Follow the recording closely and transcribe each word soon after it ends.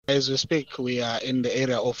As we speak, we are in the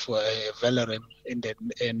area of Verulam in the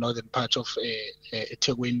northern part of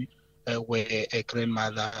eThekwini, where a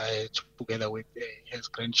grandmother, together with his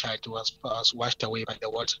grandchild, was washed away by the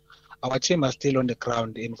water. Our team are still on the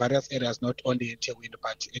ground in various areas, not only eThekwini,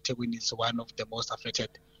 but eThekwini is one of the most affected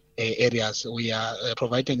areas. We are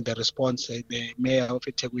providing the response. The mayor of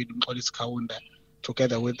eThekwini, Mxolisi Kaunda,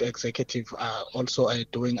 together with the executive, are also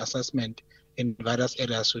doing assessment in various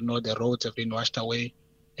areas. We know the roads have been washed away.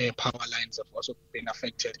 Power lines have also been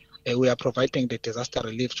affected. We are providing the disaster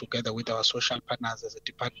relief together with our social partners as a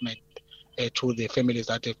department to the families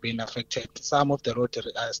that have been affected. Some of the roads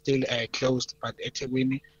are still closed, but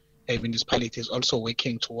eThekwini municipality is also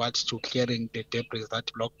working towards to clearing the debris that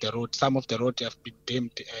block the road. Some of the roads have been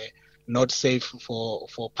deemed not safe for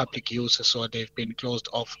public use, so they've been closed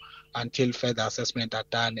off until further assessment are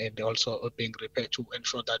done, and also being repaired to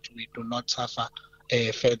ensure that we do not suffer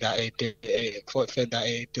further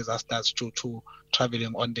disasters due to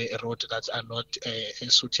traveling on the road that are not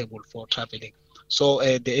suitable for traveling. So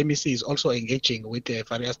the MEC is also engaging with the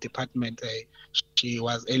various departments. She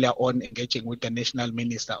was earlier on engaging with the national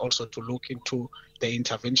minister also to look into the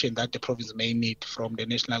intervention that the province may need from the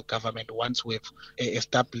national government once we've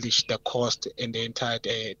established the cost and the entire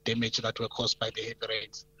damage that were caused by the heavy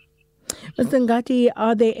rains. Mr. Mngadi,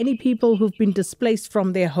 are there any people who've been displaced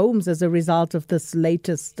from their homes as a result of this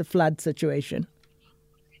latest flood situation?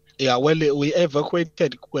 Yeah, well, we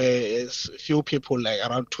evacuated a few people, like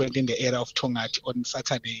around 20 in the area of Tongat on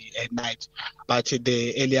Saturday night. But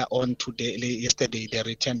earlier on yesterday, they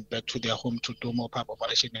returned back to their home to do more pub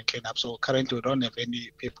operation and clean up. So currently, we don't have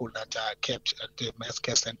any people that are kept at the mass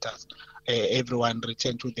care centers. Everyone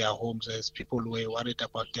returned to their homes as people were worried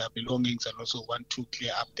about their belongings and also want to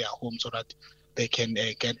clear up their homes so that they can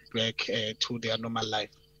get back to their normal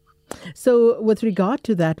life. So with regard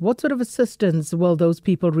to that, what sort of assistance will those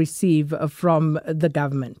people receive from the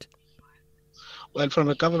government? Well, from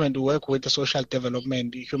the government, we work with the social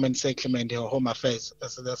development, human settlement, home affairs.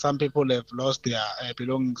 So some people have lost their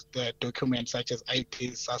belongings, their documents such as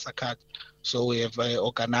ID, SASA card. So we have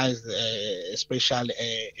organized a special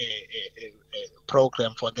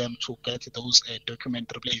program for them to get those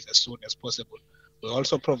documents replaced as soon as possible. We're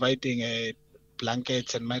also providing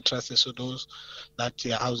blankets and mattresses to those that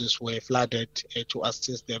their houses were flooded to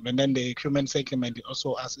assist them. And then the human settlement is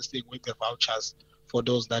also assisting with the vouchers for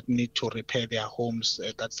those that need to repair their homes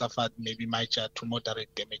that suffered maybe major to moderate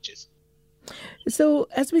damages. So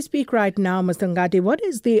as we speak right now, Mr. Mngadi, what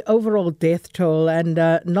is the overall death toll, and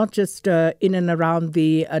not just in and around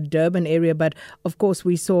the Durban area, but of course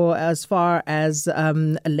we saw as far as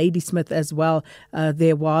Ladysmith as well,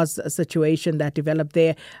 there was a situation that developed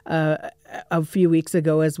there a few weeks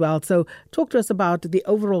ago as well. So talk to us about the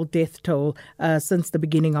overall death toll since the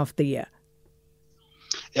beginning of the year.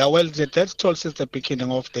 Yeah, well, the death toll since the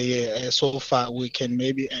beginning of the year, so far we can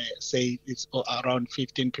maybe say it's around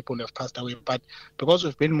 15 people have passed away. But because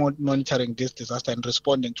we've been monitoring this disaster and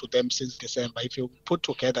responding to them since December, if you put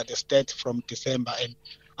together the stats from December and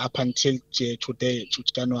up until today, to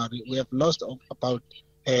January, we have lost about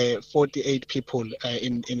 48 people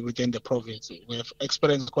within the province. We have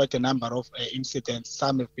experienced quite a number of incidents.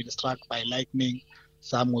 Some have been struck by lightning.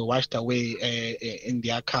 Some were washed away in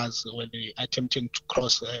their cars when they were attempting to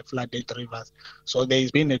cross flooded rivers. So there has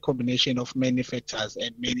been a combination of many factors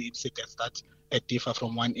and many incidents that differ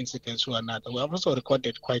from one incident to another. We have also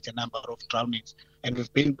recorded quite a number of drownings, and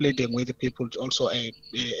we've been pleading with the people to also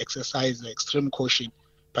exercise extreme caution,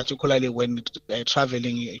 particularly when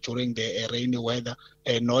traveling during the rainy weather.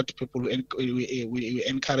 We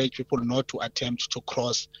encourage people not to attempt to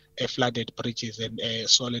cross flooded bridges and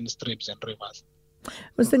swollen streams and rivers.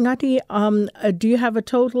 Mr. Mngadi, do you have a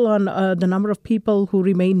total on the number of people who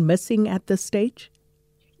remain missing at this stage?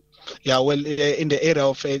 Yeah, well, in the area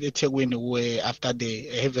of eThekwini, where after the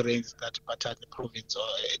heavy rains that battered the province or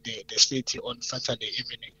the city on Saturday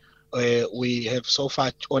evening, we have so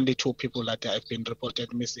far only 2 people that have been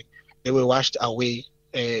reported missing. They were washed away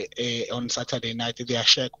on Saturday night. Their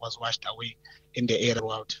shack was washed away in the area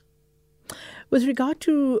out. With regard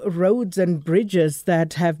to roads and bridges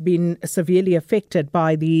that have been severely affected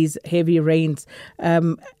by these heavy rains,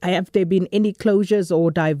 have there been any closures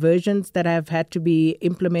or diversions that have had to be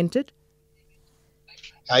implemented?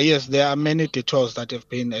 Yes, there are many detours that have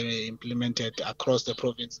been implemented across the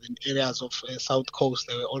province. In areas of South Coast,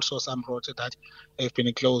 there were also some roads that have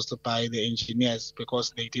been closed by the engineers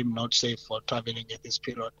because they deemed not safe for traveling at this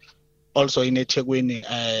period. Also in eThekwini,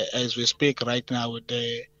 as we speak right now,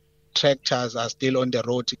 tractors are still on the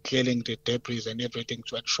road clearing the debris and everything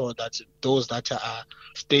to ensure that those that are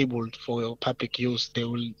stable for public use, they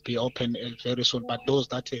will be open very soon. But those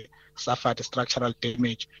that suffered structural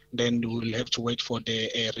damage, then we will have to wait for the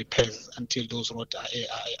repairs until those roads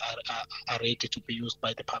are ready to be used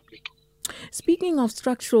by the public. Speaking of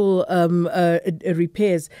structural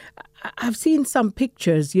repairs, I've seen some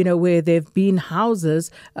pictures, where there've been houses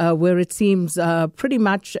where it seems pretty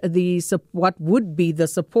much what would be the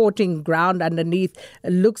supporting ground underneath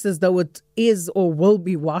looks as though it is or will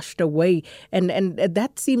be washed away. And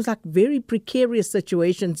that seems like very precarious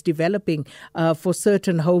situations developing for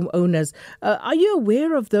certain homeowners. Are you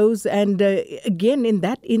aware of those? And again, in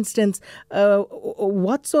that instance,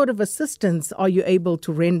 what sort of assistance are you able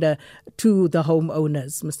to render to the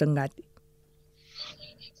homeowners, Mr. Mngadi?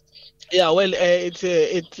 Yeah, well,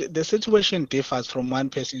 the situation differs from one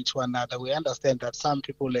person to another. We understand that some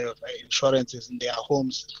people have insurances in their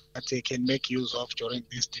homes that they can make use of during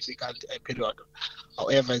this difficult period.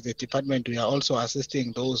 However, as a department, we are also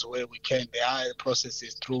assisting those where we can. There are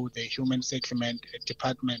processes through the Human Settlement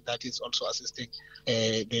Department that is also assisting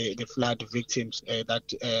the flood victims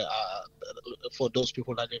for those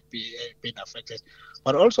people that have been affected.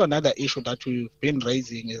 But also another issue that we've been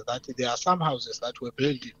raising is that there are some houses that were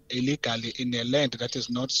built illegally in a land that is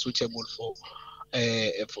not suitable for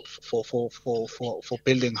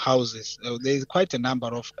building houses. There is quite a number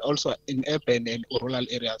of, also in urban and rural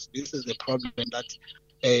areas. This is the problem that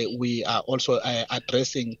we are also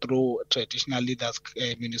addressing through traditional leaders,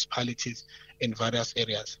 municipalities in various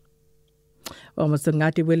areas. Well, Mr.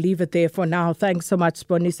 Mngadi, we'll leave it there for now. Thanks so much.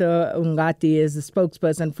 Siboniso Mngadi is the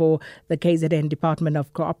spokesperson for the KZN Department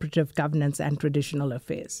of Cooperative Governance and Traditional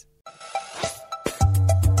Affairs.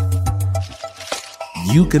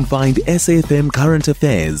 You can find SAFM Current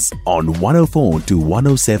Affairs on 104 to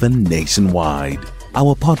 107 nationwide.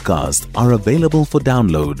 Our podcasts are available for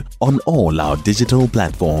download on all our digital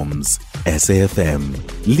platforms.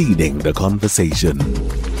 SAFM, leading the conversation.